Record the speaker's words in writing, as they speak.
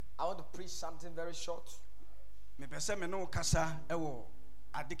preach something very short.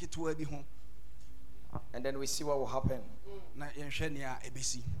 And then we see what will happen.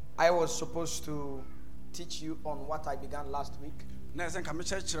 I was supposed to teach you on what I began last week.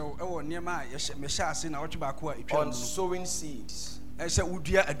 On sowing seeds.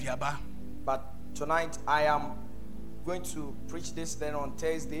 But tonight I am going to preach this. Then on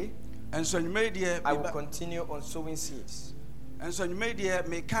Thursday I will continue on sowing seeds. And so you made the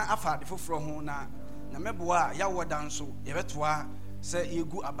make afad from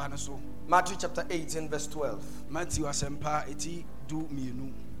Matthew chapter 18 verse 12. Matthew asempa eti do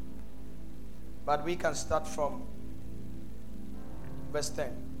mienu. But we can start from verse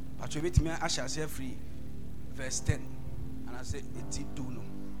 10. But you me asha say free verse 10. And I say eti do no.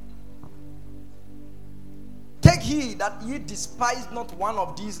 Take heed that ye despise not one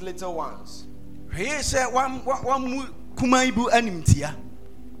of these little ones. He said one kumaibu animtia.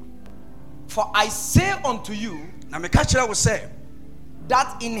 For I say unto you, na me catch will say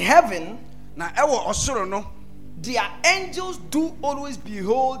that in heaven na ewo osoro no their angels do always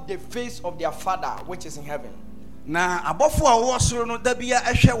behold the face of their Father which is in heaven. Na abofo a wo osoro no da bia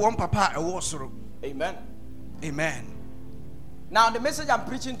ehwe won papa ewo osoro. Amen. Amen. Now the message I'm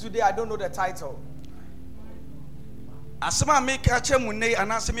preaching today, I don't know the title. Asema me catch munne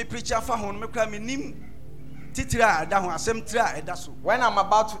anase me preach afa ho no me kra me nim. When I'm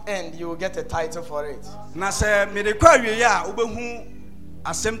about to end, you will get a title for it. Am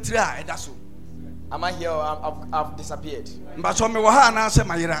I here or I've disappeared?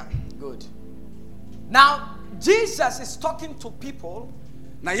 Good. Now, Jesus is talking to people.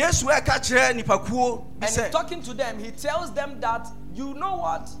 And he's talking to them. He tells them that, you know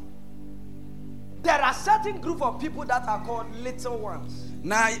what? There are certain group of people that are called little ones.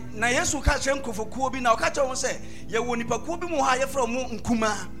 Na Yesu ka kire nkofokuo bi na o ka kire won se ye wo nipakuo bi mu ha ye fra mu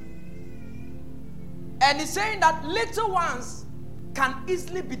nkuma. And he's saying that little ones can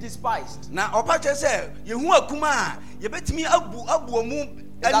easily be despised. Na opa kire se ye hu akuma a ye betimi abu mu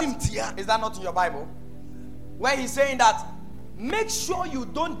animtia. Is that not in your Bible? Where he's saying that make sure you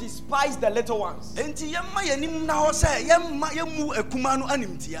don't despise the little ones. And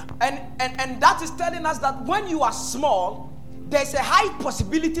that is telling us that when you are small, there's a high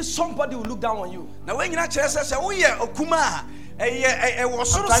possibility somebody will look down on you. Now when you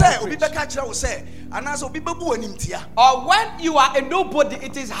or when you are a nobody,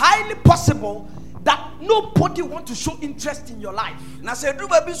 it is highly possible that nobody wants to show interest in your life. Am I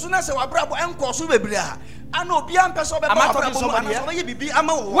talking to somebody? When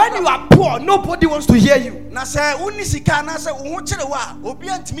you are poor, nobody wants to hear you. When you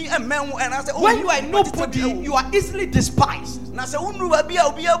are nobody, you are easily despised.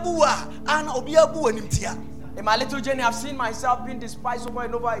 In my little journey, I've seen myself being despised over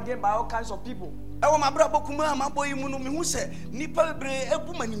and over again by all kinds of people.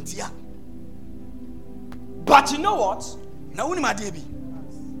 But you know what?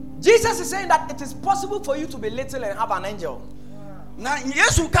 Jesus is saying that it is possible for you to be little and have an angel. I thought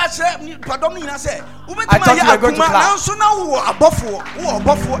you were going to clap.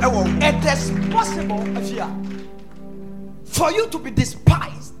 It is possible for you to be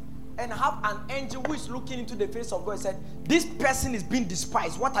despised and have an angel who is looking into the face of God and said, this person is being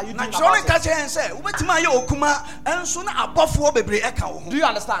despised. What are you doing about it? Do you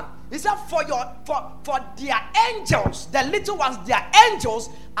understand? He said for their angels, the little ones, their angels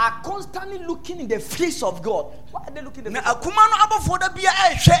are constantly looking in the face of God. Why are they looking in the face of God?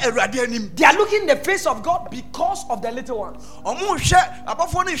 They are looking in the face of God because of the little ones.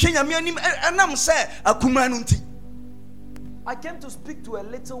 I came to speak to a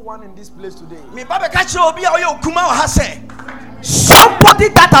little one in this place today. Somebody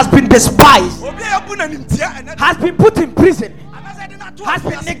that has been despised, has been put in prison, has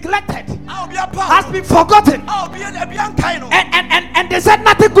been neglected, has been forgotten, and they said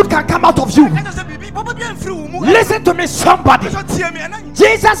nothing good can come out of you. Listen to me, somebody.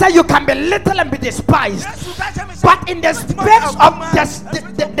 Jesus said you can be little and be despised, but in the space of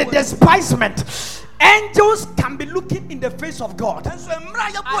the despisement, angels can be looking in the face of God. I see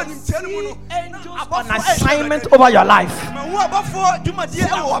angels on assignment over your life.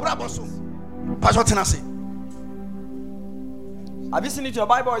 Have you seen it in your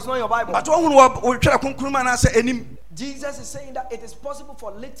Bible or it's not your Bible? Jesus is saying that it is possible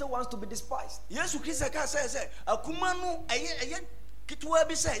for little ones to be despised. And I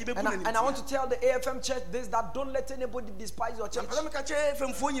want to tell the AFM church this, that don't let anybody despise your church.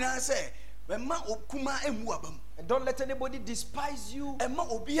 And don't let anybody despise you and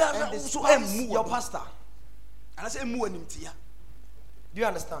despise your pastor. Do you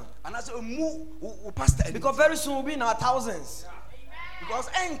understand? And as a move, pastor, because very soon we'll be in our thousands. Because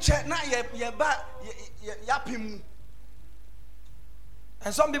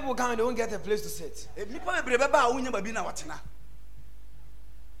and some people come and they won't get a place to sit.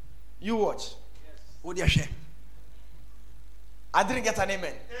 You watch. I didn't get an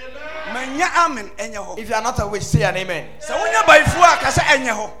amen. If you are not a witch, say an amen.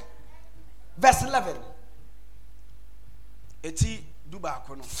 Verse 11.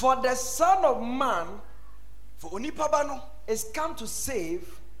 For the Son of Man is come to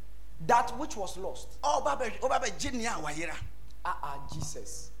save that which was lost.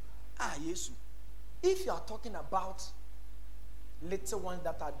 Jesus. If you are talking about little ones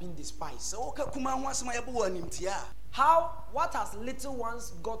that are being despised, what has little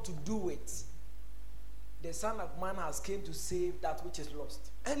ones got to do with the Son of Man has came to save that which is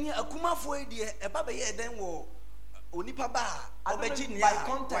lost? By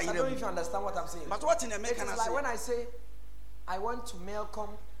context, I don't know if you understand what I'm saying. It's like when I say I went to Melcom,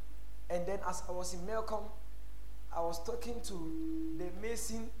 and then as I was in Melcom, I was talking to the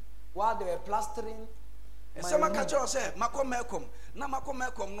mason while they were plastering. I don't know if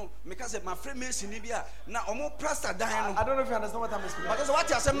you understand what I'm saying.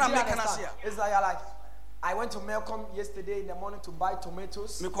 It's like I went to Melcom yesterday in the morning to buy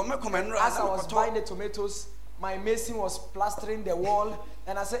tomatoes. As I was buying the tomatoes, my mason was plastering the wall,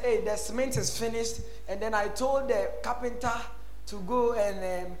 and I said, "Hey, the cement is finished." And then I told the carpenter to go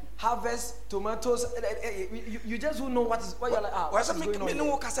and harvest tomatoes. You just don't know what you're like. What is going on? I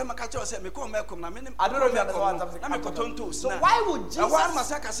don't know if you understand what I'm saying. So why would Jesus?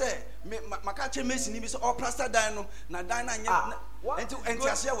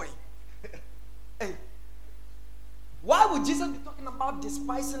 Why would Jesus be talking about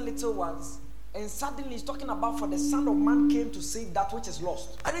despising little ones? And suddenly he's talking about for the Son of Man came to save that which is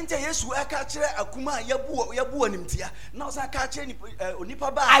lost. I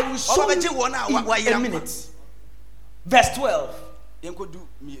will show you in a minute. Verse 12.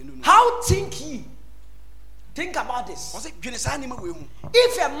 How think ye? Think about this. If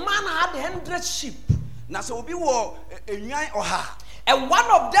a man had 100 sheep, and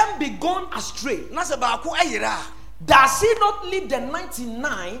one of them be gone astray, does he not leave the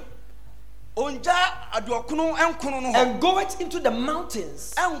 99 and go it into the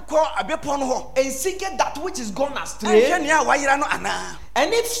mountains and seek it that which is gone astray? And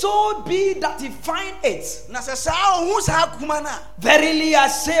if so be that he find it, verily I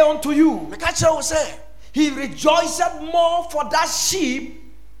say unto you, he rejoiceth more for that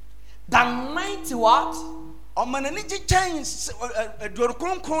sheep than 90 what? Than the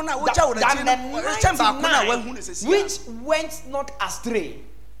 99 which went not astray.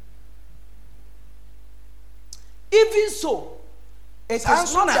 Even so, it is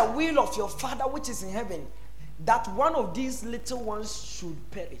not the will of your Father which is in heaven that one of these little ones should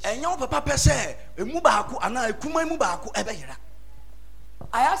perish. I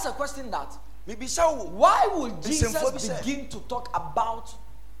ask a question that why would Jesus begin to talk about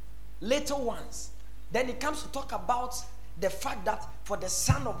little ones? Then he comes to talk about the fact that for the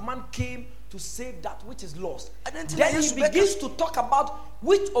Son of Man came to save that which is lost. Then he begins to talk about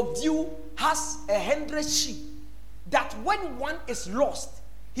which of you has 100 sheep, that when one is lost,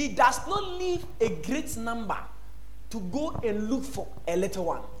 he does not leave a great number to go and look for a little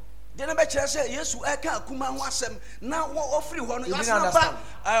one. You didn't understand.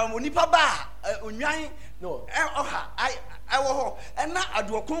 No.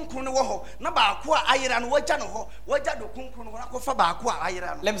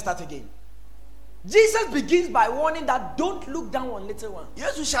 Let me start again. Jesus begins by warning that don't look down on little one.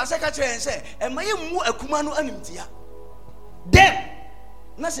 Then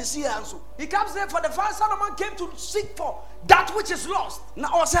he comes there for the first Son of Man came to seek for that which is lost. And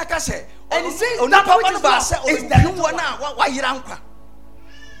he says that which is lost is the little one.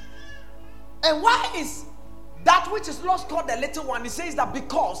 And why is that which is lost called the little one? He says that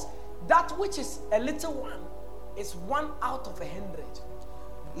because that which is a little one is 1 out of 100.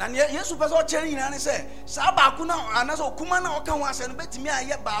 I want to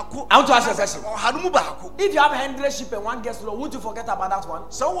ask you a question. If you have 100 sheep and one gets lost, won't you forget about that one?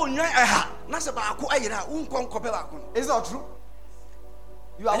 It's not true.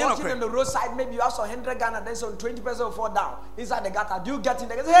 You are walking on the roadside, maybe you have some 100 Ghana, then some 20 pesos will fall down inside the gutter. Do you get in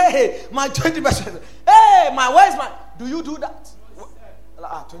there? Hey, my 20 pesos. Hey, where's my? Do you do that?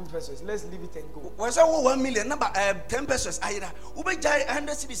 20 pesos. Let's leave it and go. 1 million number 10 pesos. I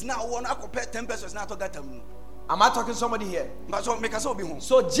 100 cities now. One I compare 10 pesos now to that. Am I talking to somebody here?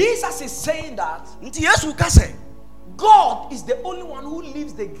 So Jesus is saying that God is the only one who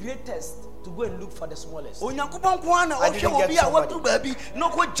leaves the greatest to go and look for the smallest. I didn't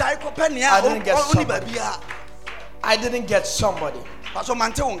get somebody. I didn't get somebody.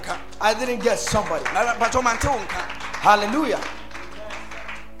 I didn't get somebody. Hallelujah.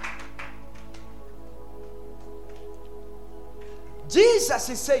 Jesus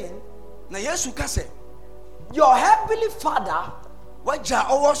is saying, your heavenly Father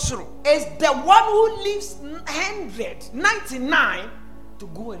is the one who leaves 199 to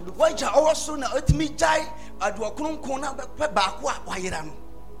go and look for.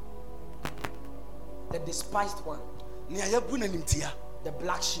 The despised one, the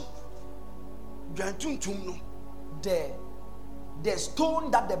black sheep, the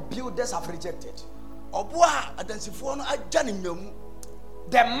stone that the builders have rejected,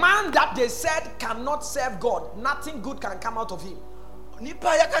 the man that they said cannot serve God, nothing good can come out of him. He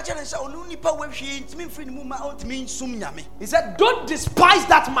said, don't despise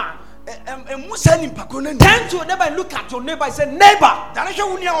that man. Turn to your neighbor and look at your neighbor and say, neighbor,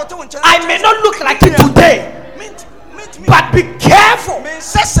 I may not look like it today, but be careful.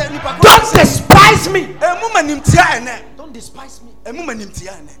 Don't despise me. Don't despise me.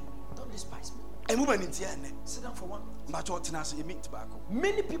 Don't despise me. Sit down for one.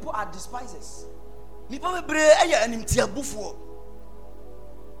 Many people are despisers.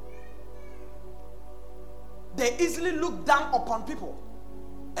 They easily look down upon people.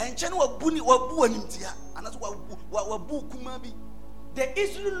 They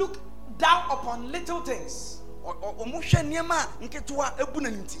easily look down upon little things.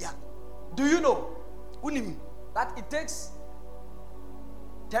 Do you know that it takes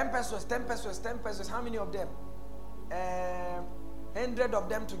 10 pesos, 10 pesos, 10 pesos? How many of them? 100 of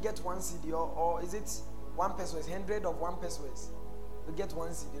them to get 1 CD, or is it 1 peso? 100 of 1 peso to get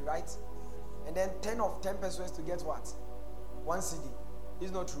 1 CD, right? And then 10 of 10 pesos to get what? 1 CD.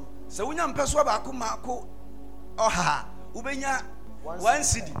 It's not true. So we have peso baku mako. Ubenya 1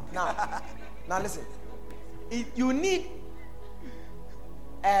 CD. Now listen. You need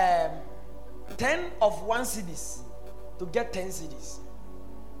 10 of 1 CDs to get 10 CDs.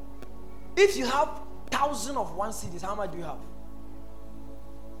 If you have 1,000 of 1 CDs, how much do you have?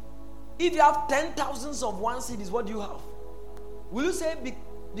 If you have 10,000 of 1 CDs, what do you have? Will you say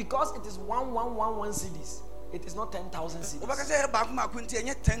because it is 1111 CDs, it is not 10,000 CDs?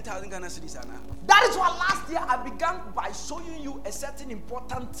 That is why last year I began by showing you a certain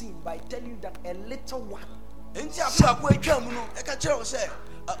important thing by telling you that a little one. A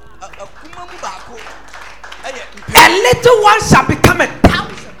little one shall become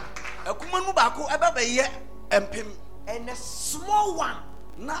 1,000. And a small one,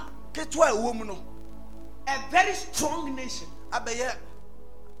 a very strong nation.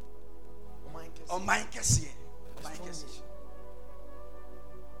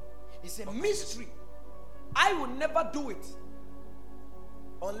 It's a mystery. I will never do it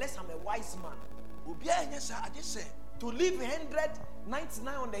unless I'm a wise man. To leave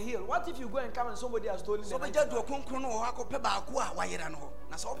 199 on the hill. What if you go and come and somebody has stolen the 99?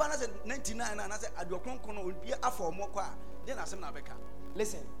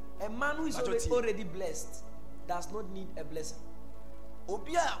 Listen, a man who is already blessed does not need a blessing. A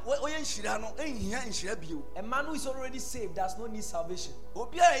man who is already saved does not need salvation. A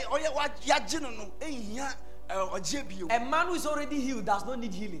man who is already healed does not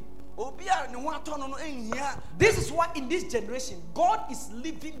need healing. This is why in this generation God is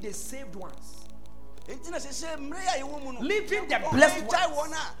leaving the saved ones, leaving the blessed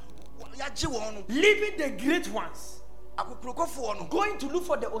ones, leaving the great ones, going to look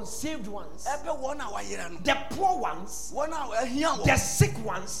for the unsaved ones, the poor ones, the sick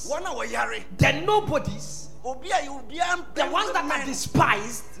ones, the nobodies, the ones that are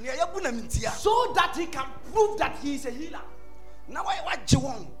despised, so that he can prove that he is a healer. God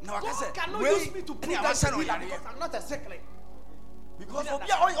cannot use me to prove that he's a healer because I'm not a sickling.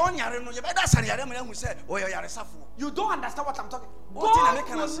 You don't understand what I'm talking about. God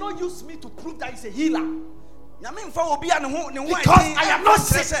will not use me to prove that he's a healer because I am not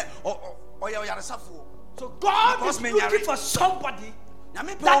sick. So God is looking for somebody that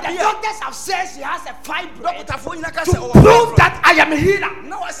the doctors have said she has a fibroid to prove that I am a healer.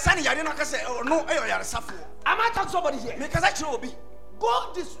 Am I talking to somebody here?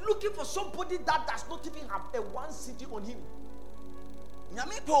 God is looking for somebody that does not even have a 1 CD on him.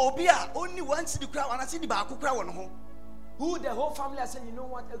 Who the whole family are saying, you know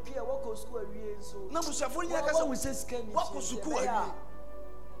what? Okay, I walk to school so what we say scan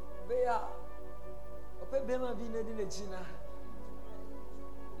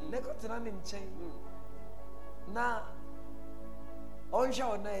Now, on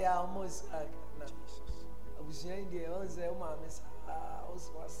show na ya almost na. Was in the was a woman miss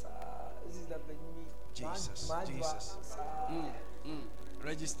was this is the baby. Jesus.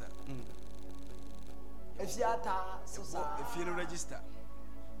 Register. If you register.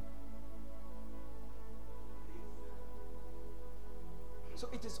 So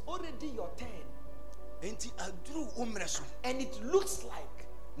it is already your turn. And it looks like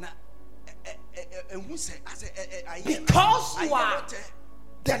because you are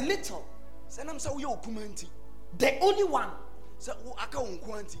the little, the only one,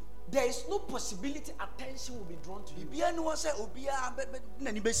 there is no possibility attention will be drawn to you.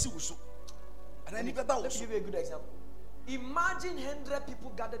 Let me give you a good example. Imagine 100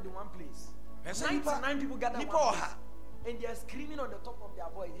 people gathered in one place, 99 people gathered in one place, and they are screaming on the top of their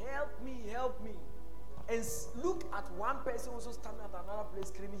voice, help me, help me. And look at one person also standing at another place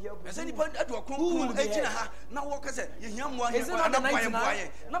screaming, help me. Who will be helped? Is it not the 99?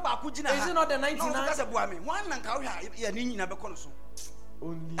 Is it not the 99?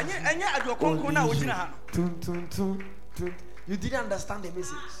 You didn't understand the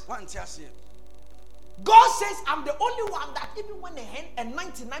message. God says, I'm the only one that even when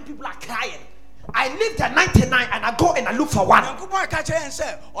 99 people are crying, I leave the 99 and I go and I look for one. Did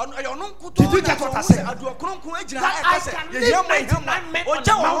you get what I said? That I can leave 99 men on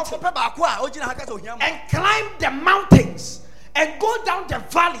the mountain and climb the mountains and go down the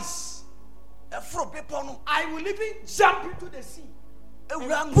valleys. I will even jump into the sea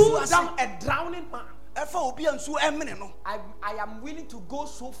and pull down a drowning man. I am willing to go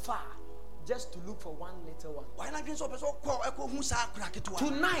so far just to look for one little one.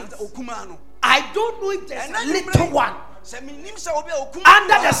 Tonight, I don't know if there's a little one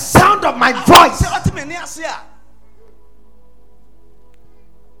under the sound of my voice.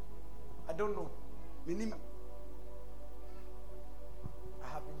 I don't know. I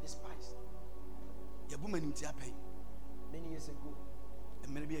have been despised. Many years ago,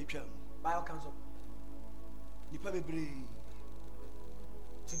 Bible Council.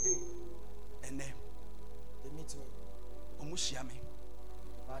 Today, and then they meet me.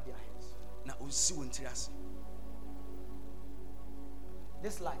 Bow their heads.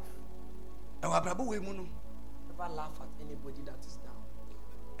 This life, never laugh at anybody that is down.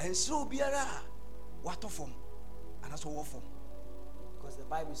 And so biara what of them and that's what from. Because the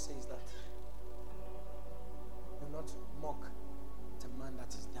Bible says that do not mock the man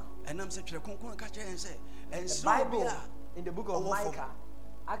that is down. And I'm saying and the Bible in the book of Micah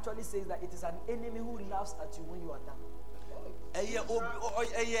actually says that it is an enemy who laughs at you when you are down.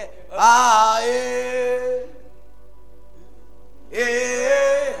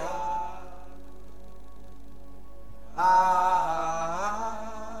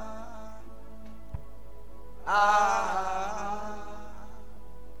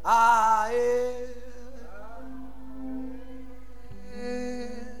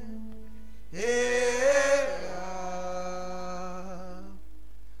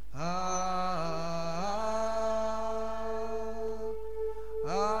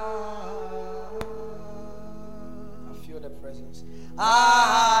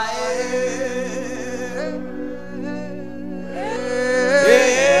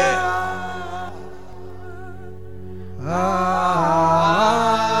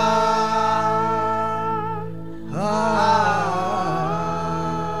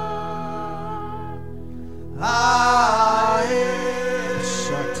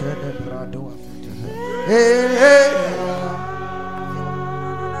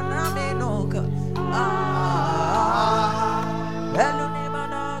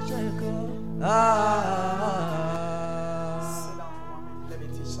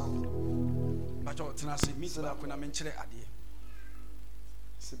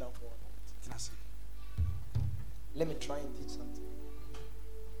 Sit down for 1 minute. Let me try and teach something.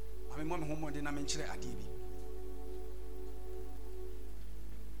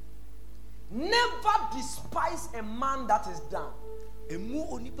 Never despise a man that is down.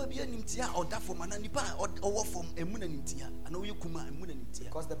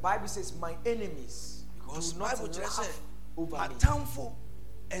 Because the Bible says, my enemies do not laugh over me.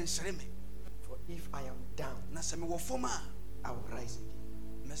 For if I am down, I will rise again.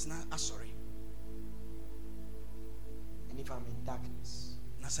 And if I'm in darkness,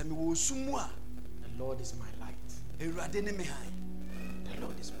 the Lord is my light. The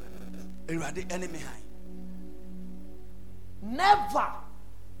Lord is my light. Never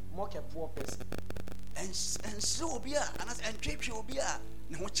mock a poor person. And so be and treat you be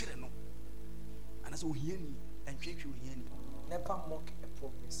no children. And so he and treat you. Never mock a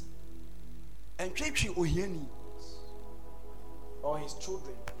poor person. or his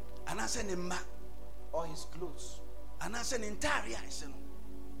children, or his clothes.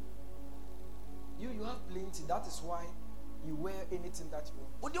 You have plenty. That is why you wear anything that you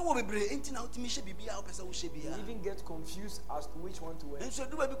want. You even get confused as to which one to wear. There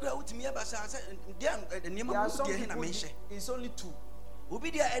are some people, it's only two.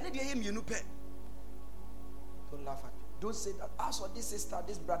 Don't laugh at me. Don't say that. As for this sister,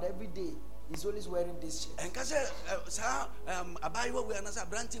 this brother, every day he's always wearing this shirt.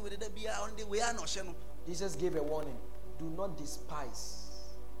 Jesus gave a warning. Do not despise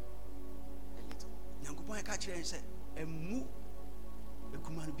a little.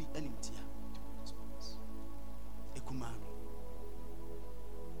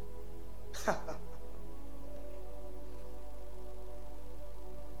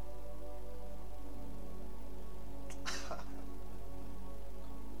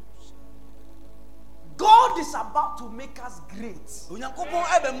 God is about to make us great.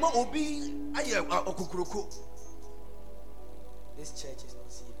 This church is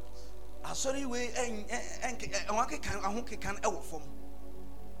not serious.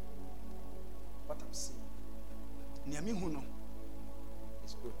 What I'm saying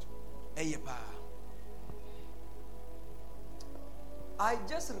is good. I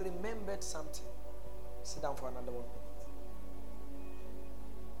just remembered something. Sit down for another 1 minute.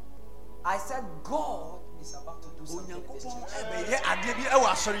 I said God is about to do something in this church. I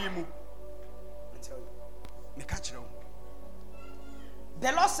tell you.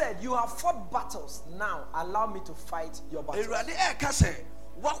 The Lord said, you have fought battles. Now allow me to fight your battles. The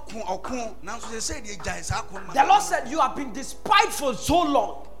Lord said, you have been despised for so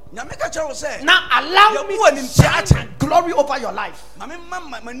long. Now allow me to shine and glory over your life. Who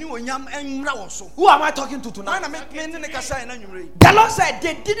am I talking to tonight? The Lord said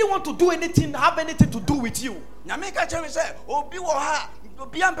they didn't want to do anything, have anything to do with you. But the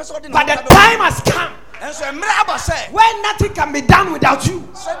time has come when nothing can be done without you.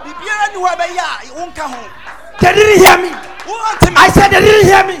 They didn't hear me. I said they didn't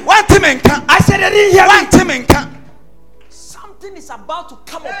hear me. I said they didn't hear me. Something is about to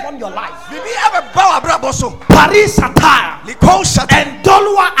come upon your life. Paris Satire and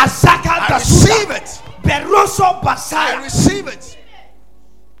Dolua Azaka. I receive it. Beroso Basaya. I receive it.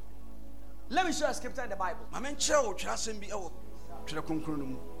 Let me show you a scripture in the Bible. 1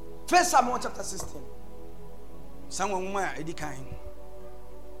 Samuel chapter 16.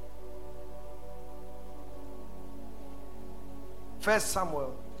 First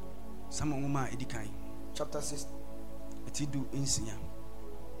Samuel chapter 16.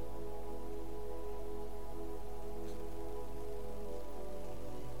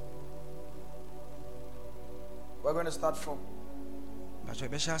 We're going to start from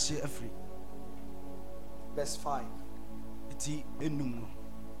verse 5.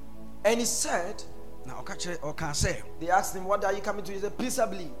 And he said, they asked him, what are you coming to? He said,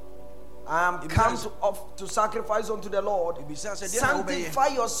 peaceably. I am come to sacrifice unto the Lord. Sanctify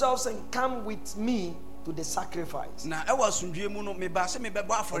yourselves and come with me to the sacrifice. And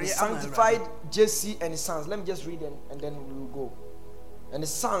he sanctified Jesse and his sons. Let me just read them and then we will go. And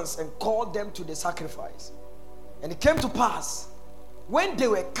his sons, and called them to the sacrifice. And it came to pass, when they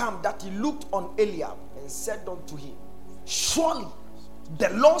were come, that he looked on Eliab and said unto him, surely the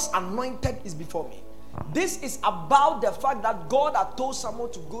Lord's anointed is before me. This is about the fact that God had told Samuel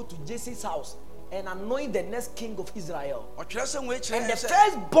to go to Jesse's house and anoint the next king of Israel. And the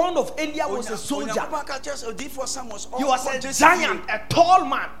firstborn of Eliab was a soldier. He was a giant, a tall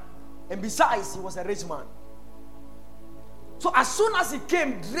man. And besides, he was a rich man. So as soon as he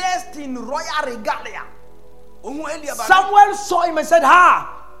came dressed in royal regalia, Samuel saw him and said,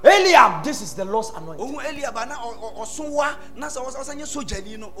 Eliab, this is the Lord's anointed.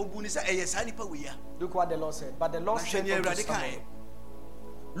 Look what the Lord said. But the Lord said unto Samuel,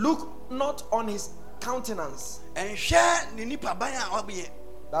 look not on his countenance. That's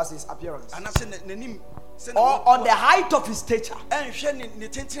his appearance. Or on the height of his stature.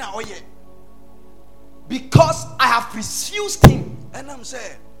 Because I have refused him.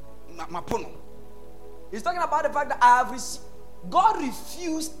 He's talking about the fact that I have God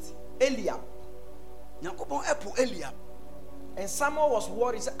refused Eliab. And Samuel was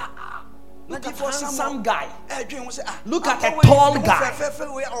worried. He said, look at a handsome guy. Look at a tall guy.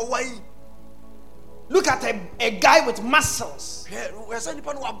 Look at a guy with muscles.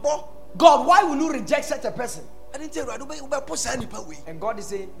 God, why will you reject such a person? And God is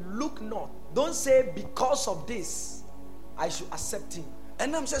saying, look not. Don't say because of this I should accept him.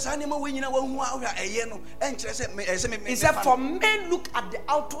 He said, for men look at the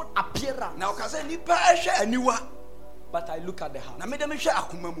outward appearance, but I look at the heart.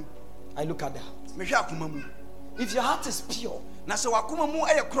 I look at the heart. If your heart is pure, in the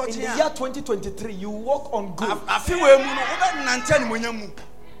year 2023, you walk on good.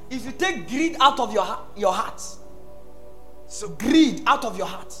 If you take greed out of your heart, greed out of your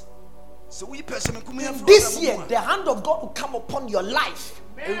heart, this year the hand of God will come upon your life.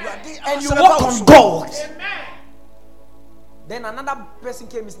 And you walk on gold. Then another person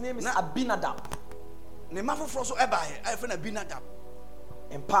came, his name is Abinadab.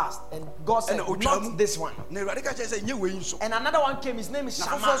 And passed, and God said, not this one. And another one came, his name is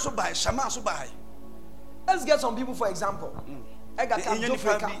Shammah. Let's get some people, for example.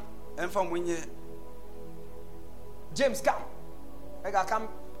 James, come. Come.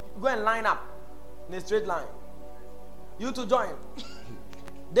 Go and line up in a straight line. You two join.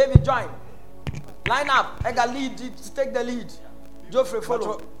 David, join. Line up. Lead. Take the lead. Geoffrey,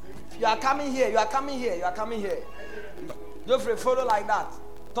 follow. You are coming here. You are coming here. You are coming here. Geoffrey, follow like that.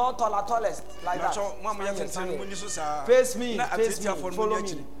 Tallest, like that. Face me. Follow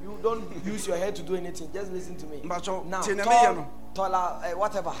me. You don't use your head to do anything. Just listen to me. Now, taller,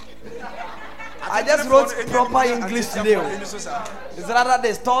 whatever. I just wrote proper English today. It's rather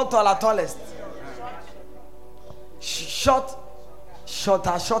this tallest. Shortest.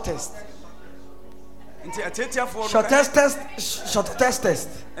 Shortest.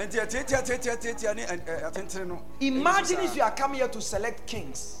 Imagine if you are coming here to select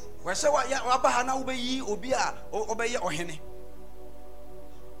kings.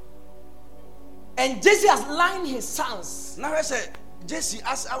 And Jesse has lined his sons. Jesse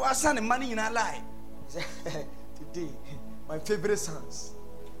as our son and money in our life. Today, my favorite sons.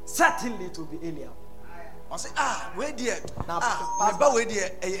 Certainly to be Eliab. I say, where dear? Now, where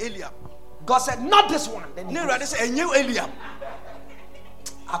dear Eliab? God said, not this one. Then he said, a new Eliab.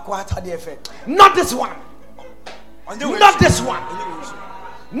 Not this one. Not this one.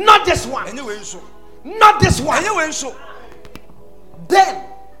 Not this one. Not this one. Then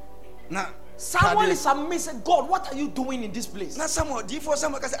someone is amazing. God, what are you doing in this place?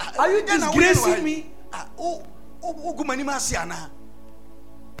 Are you disgracing me?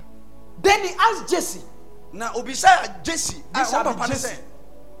 Then he asked Jesse. Now, Jesse.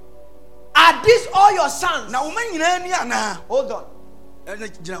 Are these all your sons? Hold on.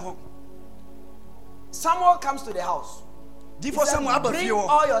 Samuel comes to the house. He said, bring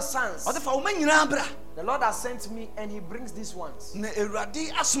all your sons. The Lord has sent me, and he brings these ones. You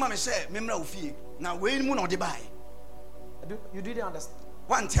didn't understand.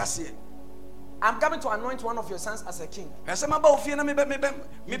 I'm coming to anoint one of your sons as a king. He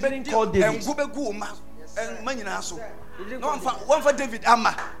didn't call David.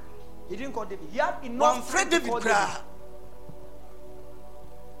 He didn't call David. He had enough to call David.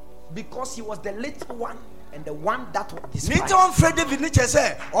 Because he was the little one and the one that was despised.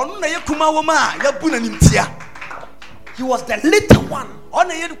 He was the little one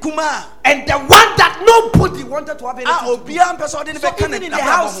and the one that nobody wanted to have anything to do. So even in the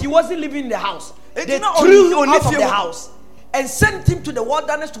house, he wasn't living in the house. They threw him out of the house and sent him to the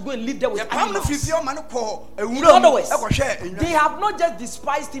wilderness to go and live there with animals. In other words, they have not just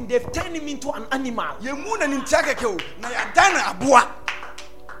despised him, they've turned him into an animal.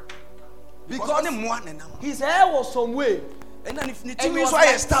 Because his hair was some way. And he was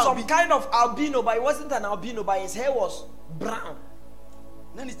like some kind of albino, but it wasn't an albino, but his hair was brown.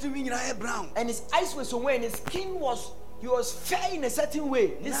 And his eyes were some way, and his skin was, he was fair in a certain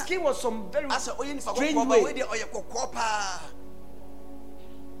way. His skin was some very strange way.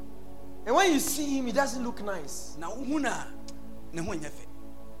 And when you see him, he doesn't look nice.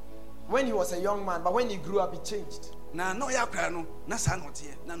 When he was a young man, but when he grew up, he changed.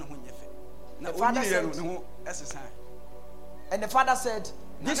 The father said,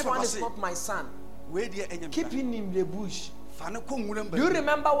 this one is not my son. Keep him in the bush. Do you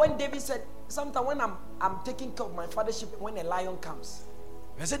remember when David said, sometimes when I'm taking care of my father's sheep, when a lion comes?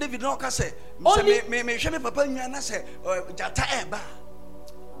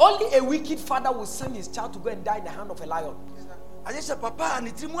 Only a wicked father will send his child to go and die in the hand of a lion.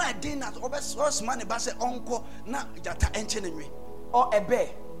 Or a bear.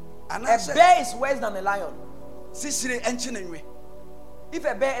 A bear is worse than a lion. If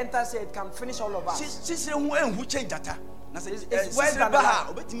a bear enters here, it can finish all of us. It's worse than that.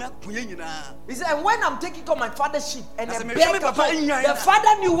 He said, and when I'm taking on my father's sheep and the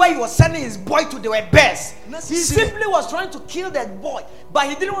father knew where he was sending his boy to, they were bears. He simply was trying to kill that boy, but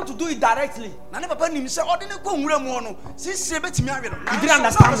he didn't want to do it directly. He didn't understand me. Do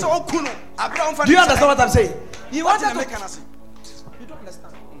you understand what I'm saying? He wanted to. You don't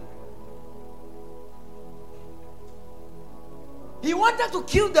understand. He wanted to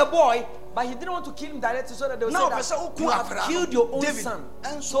kill the boy, but he didn't want to kill him directly, so that they would say that you have killed your own son.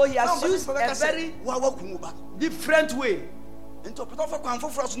 And so he has used a very different way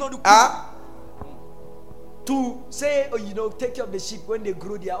to say, oh, you know, take care of the sheep. When they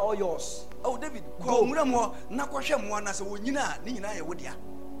grow, they are all yours. Oh, David, go.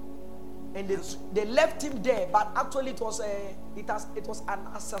 And they left him there, but actually it was an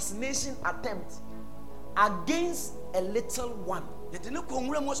assassination attempt against a little one. There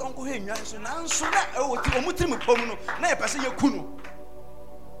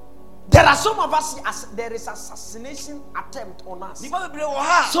are some of us, there is assassination attempt on us.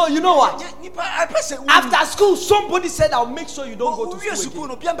 So you know what? After school, somebody said, I'll make sure you don't go to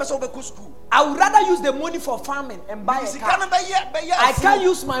school again. I would rather use the money for farming and buy a car. I can't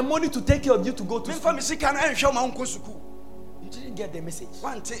use my money to take care of you to go to school. You didn't get the message.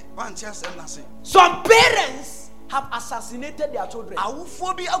 Some parents have assassinated their children.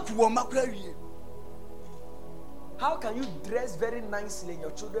 How can you dress very nicely and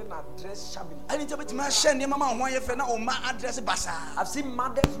your children are dressed shabbily? I've seen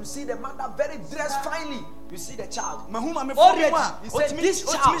mothers, you see the mother very dressed finely. You see the child. Already, you said this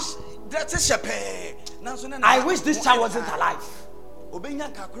child. I wish this child wasn't alive.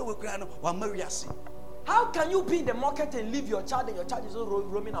 How can you be in the market and leave your child and your child is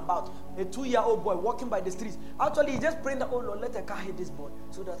roaming about? A 2-year-old boy walking by the streets. Actually, he just praying that, oh Lord, let the car hit this boy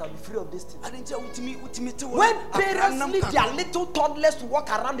so that I'll be free of this thing. When parents leave their little toddlers to walk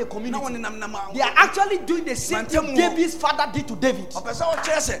around the community, they are actually doing the same thing David's father did to David. Because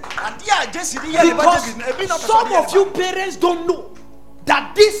some of you parents don't know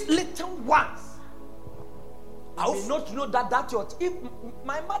that these little ones, I may not know that your if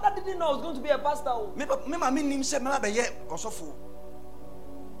my mother didn't know I was going to be a pastor.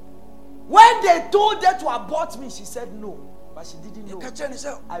 When they told her to abort me, she said no, but she didn't know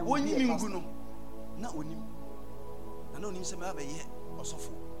I would be a pastor.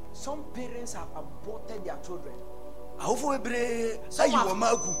 Some parents have aborted their children. Some have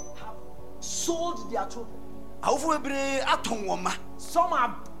sold their children. Some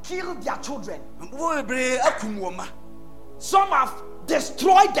have killed their children. Some have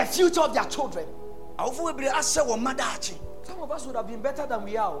destroyed the future of their children. Some of us would have been better than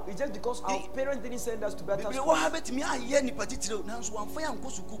we are. It's just because our parents didn't send us to better school.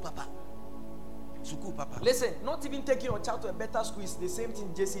 Listen, not even taking your child to a better school is the same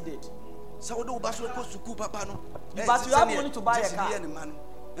thing Jesse did. But you have money to buy a car.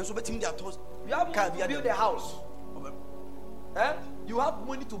 You have money to build a house. You have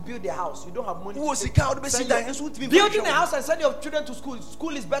money to build a house. You don't have money to building a house and send your children to school.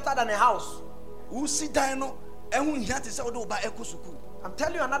 School is better than a house. I'm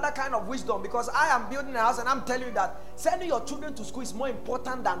telling you another kind of wisdom, because I am building a house and I'm telling you that sending your children to school is more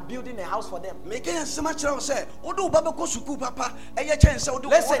important than building a house for them. Listen, it is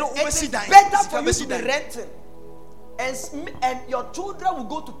better for you to be renting. And your children will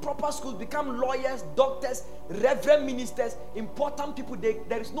go to proper schools, become lawyers, doctors, reverend ministers, important people.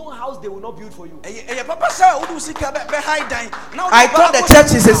 There is no house they will not build for you. I thought the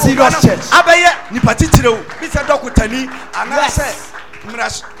church is a serious church.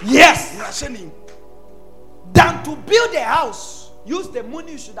 Yes. Than to build a house, use the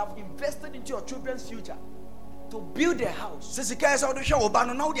money you should have invested into your children's future to build a house and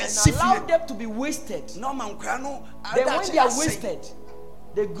allow them to be wasted. Then when they are wasted,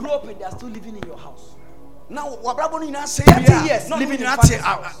 they grow up and they are still living in your house. Now 30 years living in father's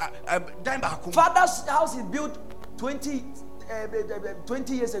house. Father's house is built 20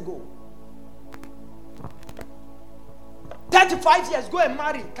 years ago. 35 years, go and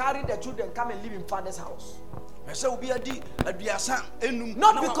marry, carry the children, come and live in father's house. Not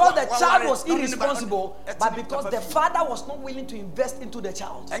because the child was irresponsible, but because the father was not willing to invest into the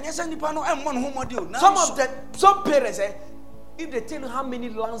child. Some parents, if they tell you how many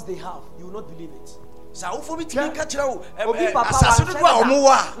lands they have, you will not believe it. So 50 or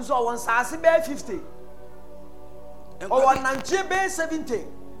 70.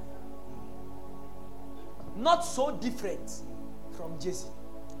 Not so different from Jesse.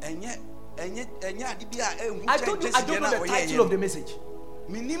 I told you I don't know the title of the message.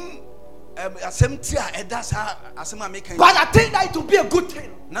 But I think that it will be a good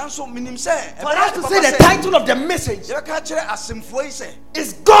thing for us to say the title of the message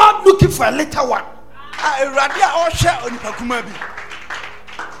is God looking for a little one.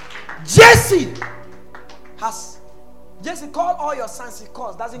 Jesse called all your sons. He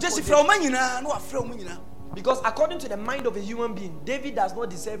calls, doesn't call David. Because according to the mind of a human being, David does not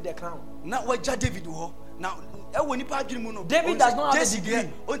deserve the crown. David does not have a degree. David does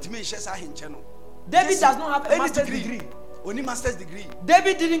not have a master's degree. Only master's degree.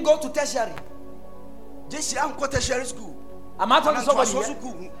 David didn't go to tertiary. Jesse, I'm going to tertiary school. I'm talking to somebody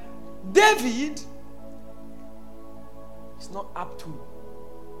here. David is not up to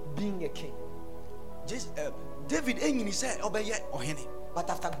being a king. David, but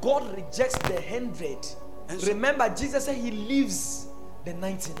after God rejects the 100, remember Jesus said He leaves the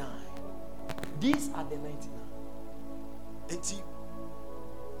 99. These are the 99.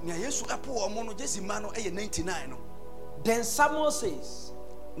 Then Samuel says,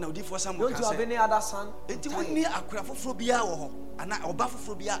 don't you have any other son?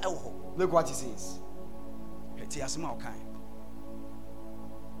 Look what he says.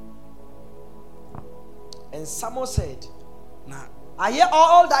 And Samuel said, I hear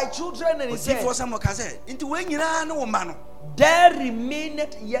all thy children, and he said, there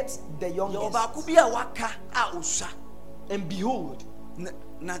remaineth yet the youngest. And behold,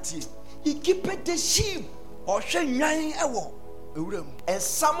 he keepeth the sheep. And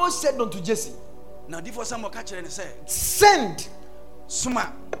Samuel said unto Jesse, send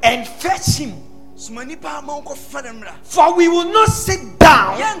and fetch him, for we will not sit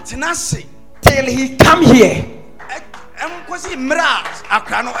down till he come here.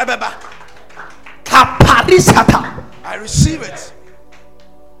 I receive it.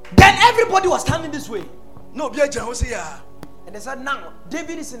 Then everybody was standing this way. No, and they said, now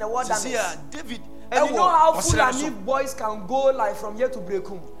David is in the wilderness. David, and you know how Fulani boys can go like from here to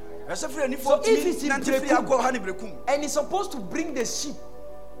Brekum. So if he's in Brekum and he's supposed to bring the sheep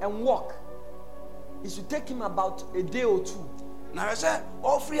and walk, it should take him about a day or two.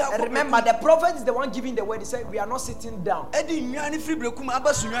 And remember, the prophet is the one giving the word. He said, we are not sitting down. 3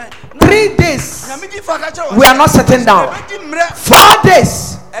 days, we are not sitting down. 4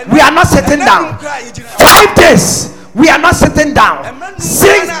 days, we are not sitting down. 5 days, we are not sitting down.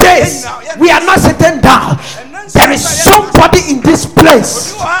 6 days, we are not sitting down. There is somebody in this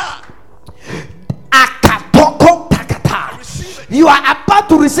place. You are about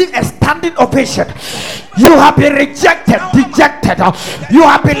to receive a standing ovation. You have been rejected, dejected. You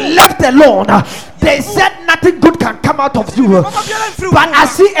have been left alone. They said nothing good can come out of you. But I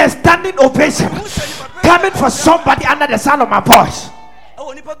see a standing ovation coming for somebody under the sound of my voice.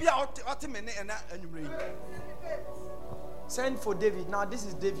 Send for David. Now this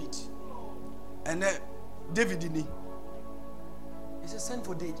is David. And David in. He said, send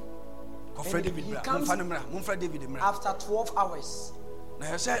for David. He comes after 12 hours.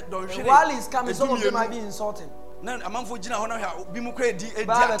 And while he's coming, some of them might be insulting. And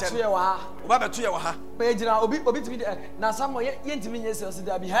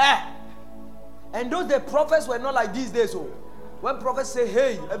those the prophets were not like these days. So when prophets say,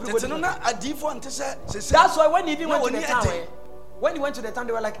 hey, everybody. That's why when he even went to the town, when he went to the town,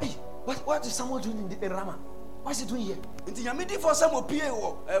 they were like, hey, what is someone doing in Ramah? What is he doing here? They were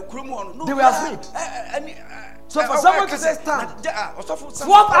afraid. So for someone to say stand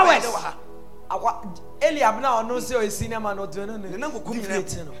 12 hours. Eliab now no say a senior man or David.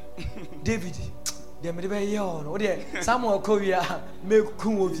 They may be here. Samuel Korea make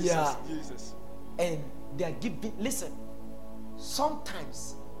Kumovia. And they are giving. Listen,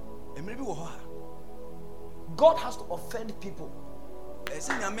 sometimes God has to offend people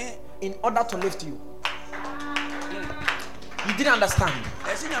in order to lift you. You didn't understand.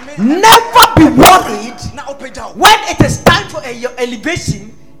 Never be worried when it is time for your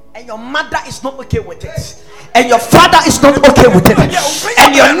elevation and your mother is not okay with it, and your father is not okay with it, and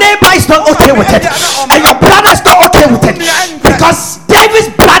your neighbor is not okay with it, and your brother is not okay with it, because David's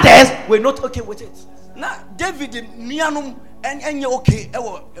brothers were not okay with it. David and you're okay.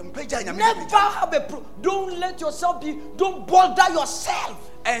 Never have a don't let yourself be. Don't bother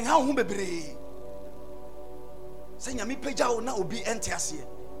yourself. And how say nyame pagya wo na obi ente ase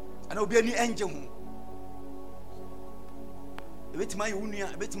ana obi ani enje ho ebetima ye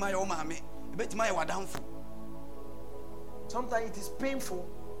wunua ebetima ye wo maame ebetima ye wadamfo. Sometimes it is painful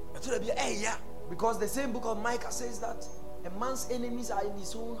because the same book of Micah says that a man's enemies are in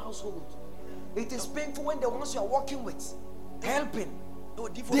his own household. It is painful when the ones you are working with, helping,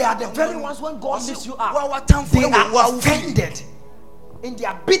 they are the very ones when God lifts you up, they are offended. in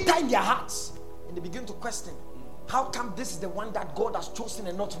their bitter in their hearts, and they begin to question, how come this is the one that God has chosen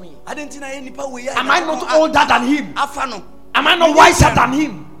and not me? Am I not older than him? Am I not wiser than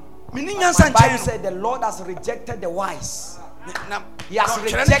him? The Bible said the Lord has rejected the wise. He has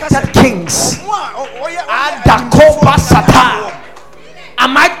rejected kings.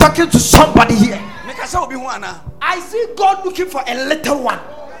 Am I talking to somebody here? I see God looking for a little one.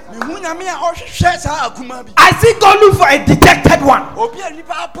 I see God look for a dejected one.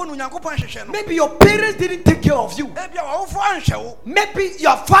 Maybe your parents didn't take care of you. Maybe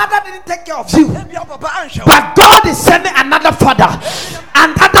your father didn't take care of you. But God is sending another father,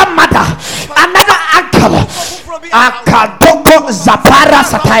 another mother, another uncle. Akadoko Zapara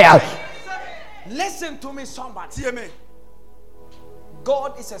Satire. Listen to me, somebody.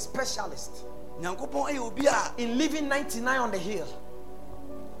 God is a specialist in living 99 on the hill.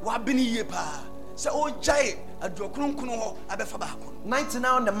 99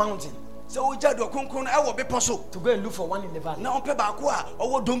 on the mountain. To go and look for one in the valley. To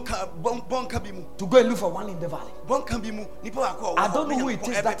go and look for one in the valley. I don't know who it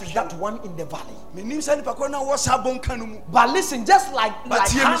is that is that one in the valley. But listen, just like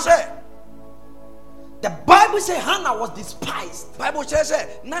Hannah, the Bible says Hannah was despised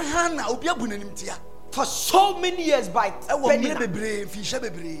for so many years by Peninnah.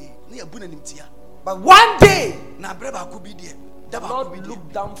 But one day, the Lord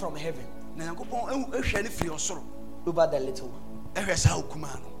looked down from heaven over the little one.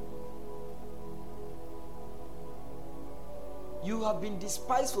 You have been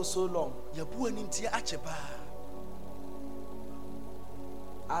despised for so long.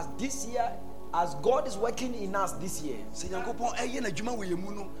 As this year, as God is working in us this year,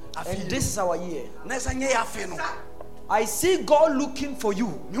 and this is our year, I see God looking for you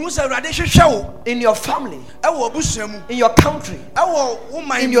in your family, in your country,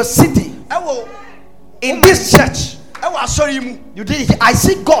 in your city, in this church. You did. I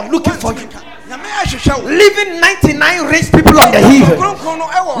see God looking for you. Leaving 99 rich people on the hill,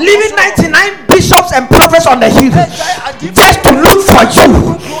 leaving 99 bishops and prophets on the hill, just to look for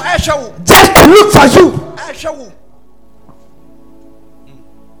you, just to look for you.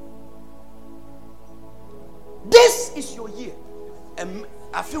 This is your year. You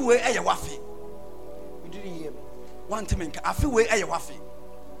didn't hear me.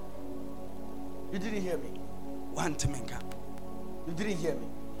 You didn't hear me. You didn't hear me.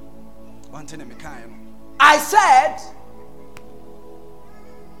 I said,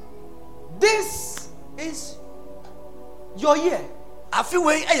 this is your year.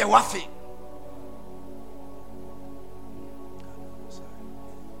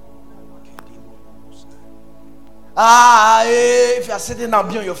 If you are sitting now,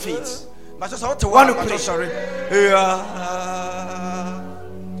 be on your feet. Want to pray? Sorry.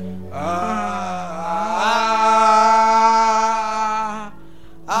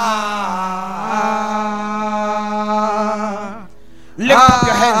 Lift up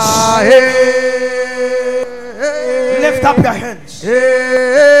your hands. Lift up your hands.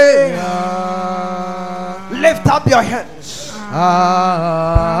 Lift up your hands.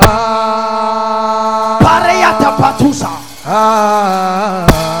 Parayata Patusa.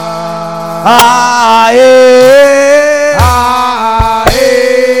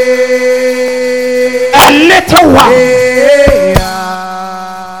 A little one.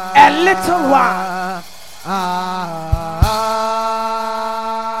 A little one.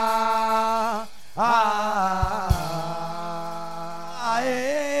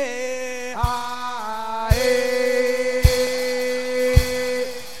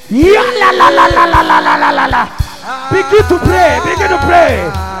 La. Begin to pray. Begin to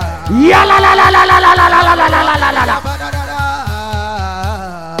pray. Ya la la la la la la la la la la la la la.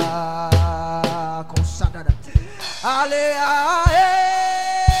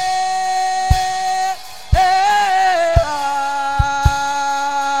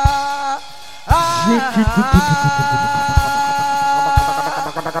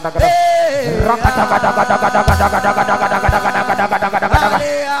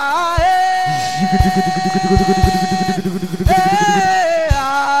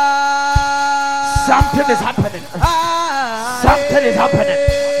 Something is happening. Something is happening.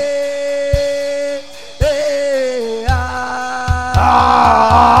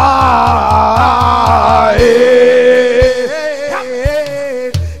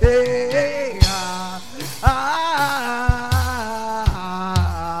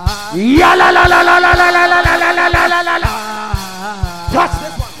 Ya la la la la la la la la la la la la la. Touch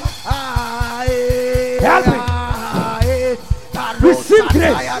this one. Help me. Receive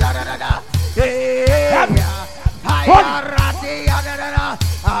grace. Help me. Hold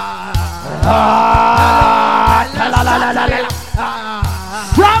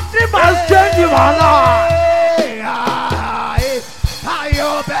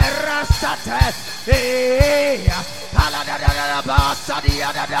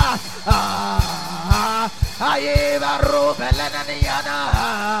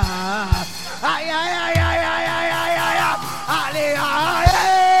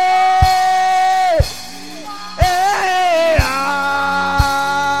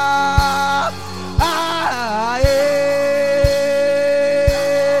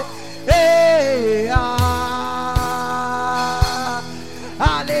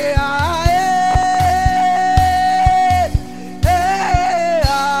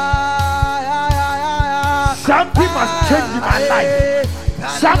Something must change in my life.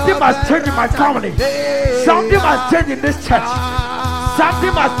 Something must change in my family. Something must change in this church.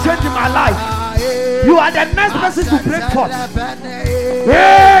 Something must change in my life. You are the next person to break forth.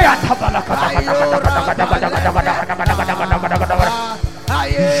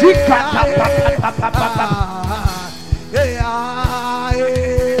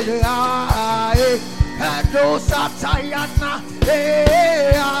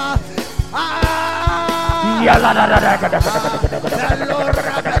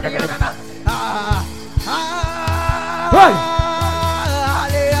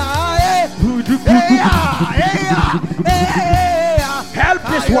 Help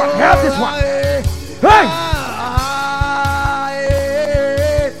this one. Help this one. Hey.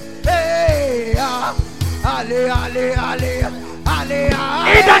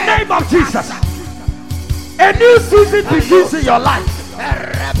 In the name of Jesus, a new season begins in your life.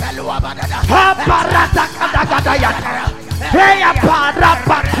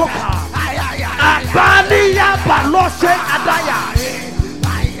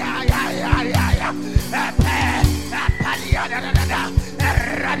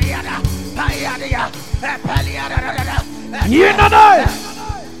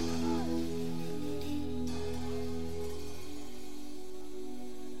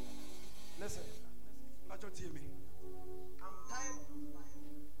 Listen, don't hear me. I'm tired.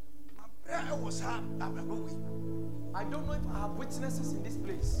 My prayer was hard. I don't know if I have witnesses in this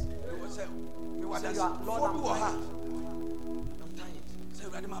place. Lord, I'm tired.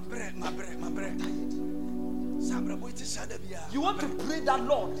 You want to pray that,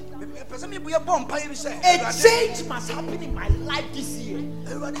 Lord, a change must happen in my life this year.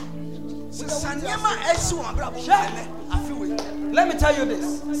 Let me tell you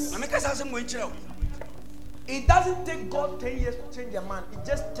this. It doesn't take God 10 years to change a man. It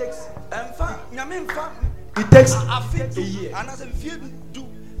just takes a year.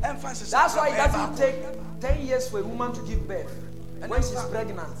 That's why it doesn't take 10 years for a woman to give birth. When she's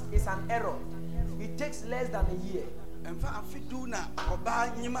pregnant, it's an error. It takes less than a year.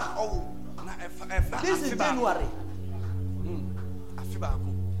 This is January.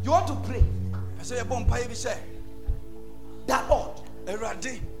 You want to pray that, Lord,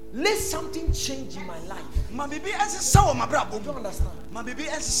 let something change in my life. You don't understand?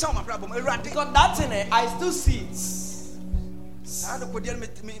 Because that thing, I still see it.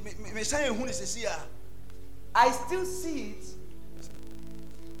 I still see it.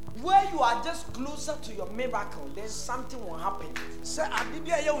 Where you are just closer to your miracle, then something will happen.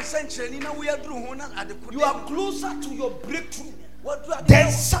 You are closer to your breakthrough,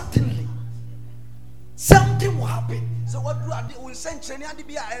 then suddenly something will happen.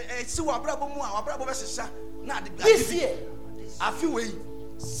 This year,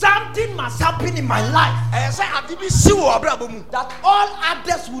 something must happen in my life that all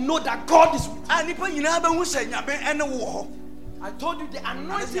others will know that God is with me. I told you the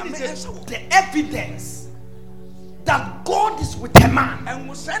anointing is the evidence that God is with a man.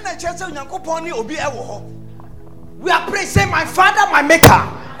 We are praying, say, my Father, my Maker.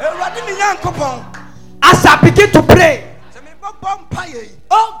 As I begin to pray,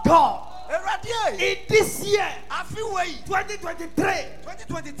 oh God, in this year,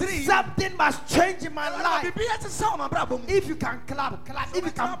 2023, something must change in my life. If you can clap. If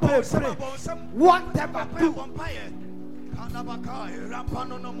you can pray. Whatever do.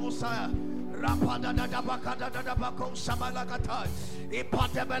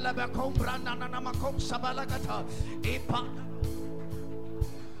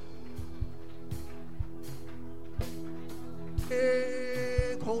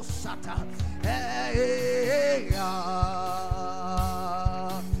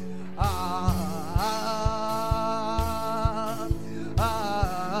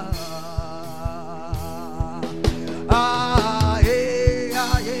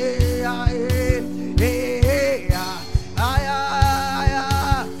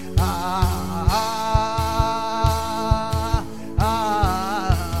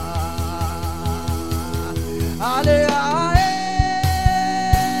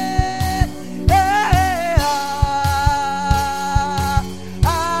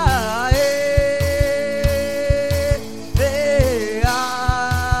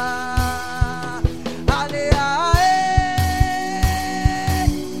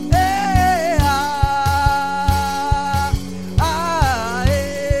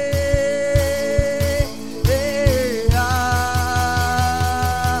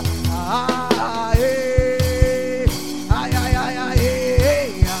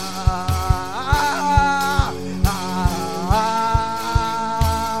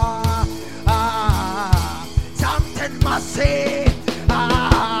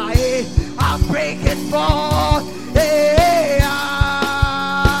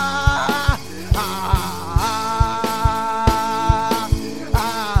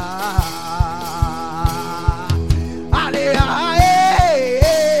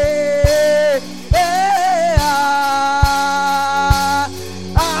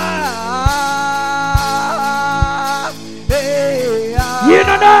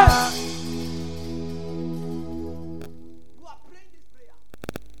 praying this prayer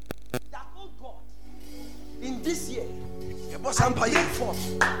that, oh God, in this year, I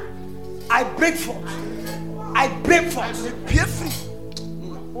break forth. I break forth.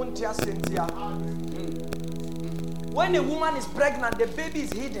 When a woman is pregnant, the baby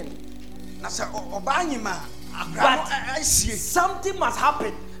is hidden. But something must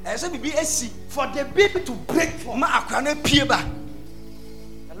happen for the baby to break forth.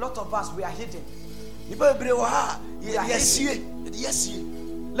 A lot of us, we are hidden.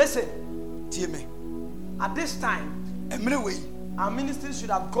 Listen, at this time, our ministry should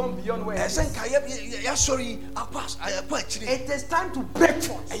have gone beyond where it is. It is time to break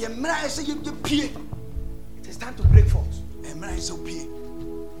forth. It is time to break forth.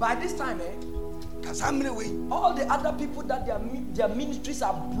 By this time, all the other people that their ministries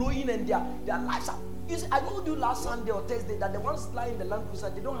are blowing and their lives are. You see, I told you last Sunday or Thursday that the ones flying the Land Cruiser,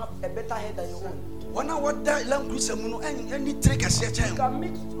 they don't have a better head than your own. You can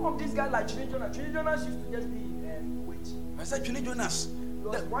meet some of these guys like Chini Jonas. Chini Jonas used to just be witch. I said Chini Jonas.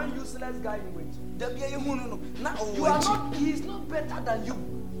 One useless guy in witch. He is not better than you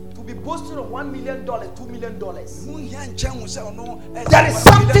to be boasting of $1 million, $2 million. There is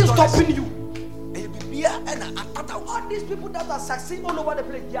something stopping you. All these people that are succeeding all over the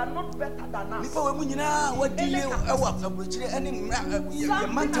place, they are not better than us. Something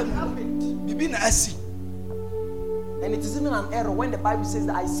happened. And it is even an error when the Bible says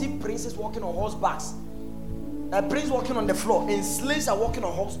that I see princes walking on horsebacks. A prince walking on the floor and slaves are walking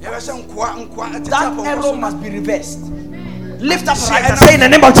on horsebacks. That error must be reversed. Lift up your eyes and say in the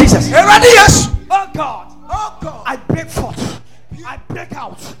name of Jesus. Oh God, I break forth. I break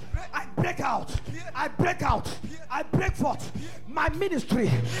out. I break out. I break out. I break forth. My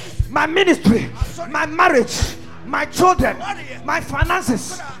ministry, my marriage, my children, my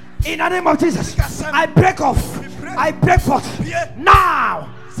finances. In the name of Jesus, I break off. I break forth. Now.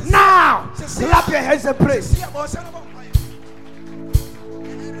 Clap your hands and praise.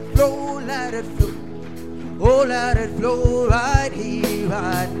 Flow, let it flow. Oh, let it flow right here,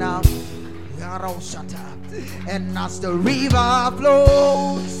 right now. And as the river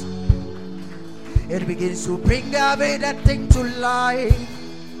flows, it begins to bring that thing to life.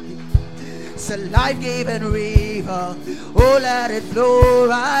 It's a life-giving river. Oh, let it flow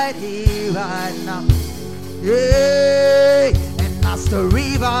right here, right now. Yeah. And as the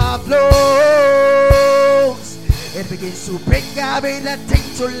river flows, it begins to bring that thing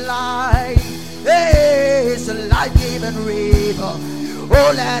to life. Hey, it's a life-giving river.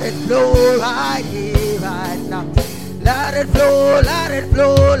 Oh, let it flow right here, right now. Let it flow, let it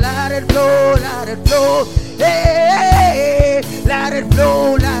flow, let it flow, let it flow. Hey, let it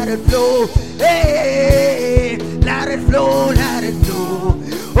flow, let it flow. Hey, let it flow, let it flow.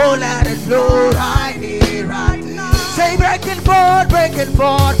 Oh, let it flow right here, right now. Say breaking forth, breaking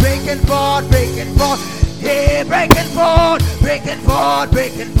forth, breaking forth, breaking forth. Hey, breaking forth, breaking forth,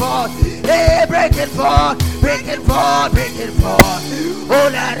 breaking forth. Hey, breaking forth, breaking forth, breaking forth. Oh,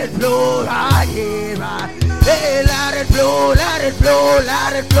 let it flow right here, right. Hey, let it flow, let it flow,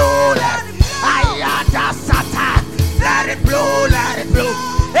 let it flow, let it. Ayada sata, let it flow, let it flow.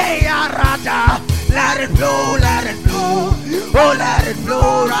 Hey, Arada, let it flow, let it flow. Oh, let it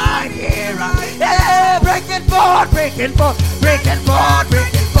flow right here, right. Hey, breaking forth, breaking forth, breaking forth,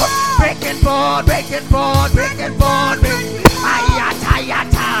 breaking forth. Breaking forth, breaking forth, breaking forth, breaking.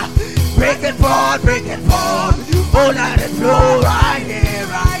 Ayata, breaking forth, breaking forth. Oh, let it flow right here,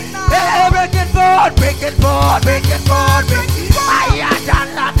 right now. Hey, breaking forth, breaking forth, breaking forth, breaking.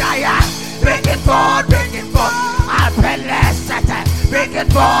 Ayata, breaking forth, breaking forth. Apelesata, breaking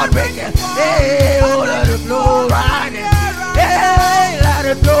forth, breaking. Hey, oh, let it flow right here. Hey, let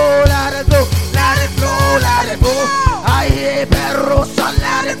it flow, let it flow, let it flow, let it flow. I hear Perosa,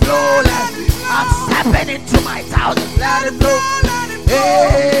 let it flow, let it. I'm stepping into my thousand, let it flow.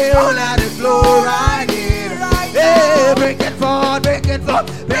 Hey, oh, let it flow right here. Hey, breaking forth, breaking forth,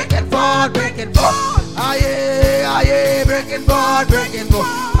 breaking forth, breaking forth. Aye, breaking forth, breaking forth.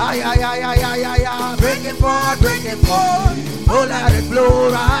 Aye, breaking forth, breaking forth. Oh, let it flow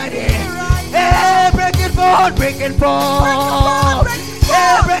right here. Hey, breaking forth, breaking forth.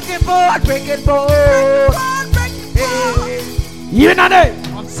 Hey, breaking forth, breaking forth. Hey, you know that.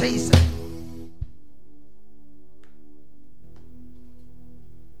 I'm saying.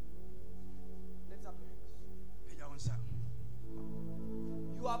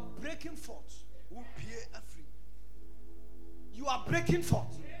 You are breaking forth. You are breaking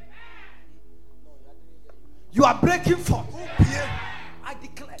forth. You are breaking forth. I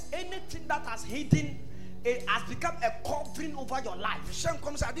declare anything that has hidden it has become a covering over your life,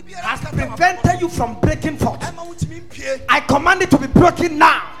 has prevented you from breaking forth. I command it to be broken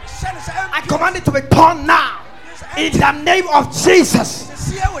now. I command it to be torn now. In the name of Jesus. I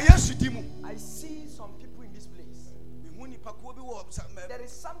see some people in this place. There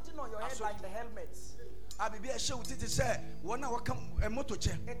is something on your head like the helmet.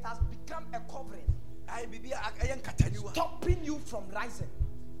 It has become a covering, stopping you from rising.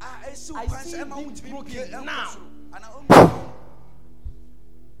 I see it being broken now.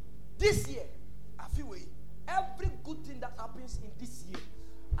 This year, every good thing that happens in this year,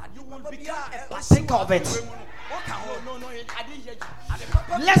 you will become a partaker of it. No, I didn't hear you.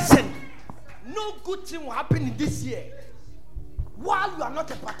 Listen, no good thing will happen in this year while you are not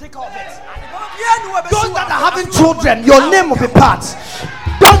a partaker of it. Those that are having children, your name will be part.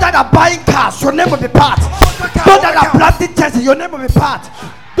 Those that are buying cars, your name will be part. Those that are planting churches, your name will be part.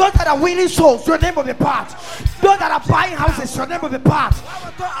 Those that are winning souls, your name will be part. Those that are buying houses, your name will be part.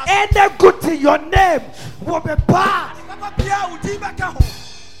 Any good thing, your name will be part. Those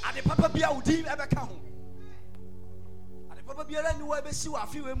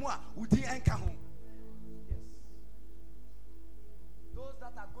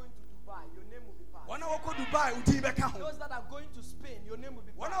that are going to Dubai, your name will be part. Those that are going to Spain, your name will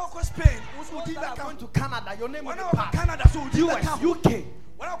be part. Those that are going to Canada, your name will be part. US, UK.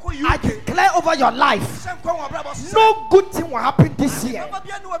 I declare over your life, no good thing will happen this year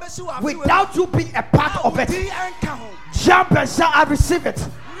without you being a part of it. Jump and shout, I receive it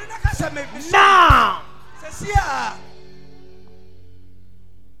now.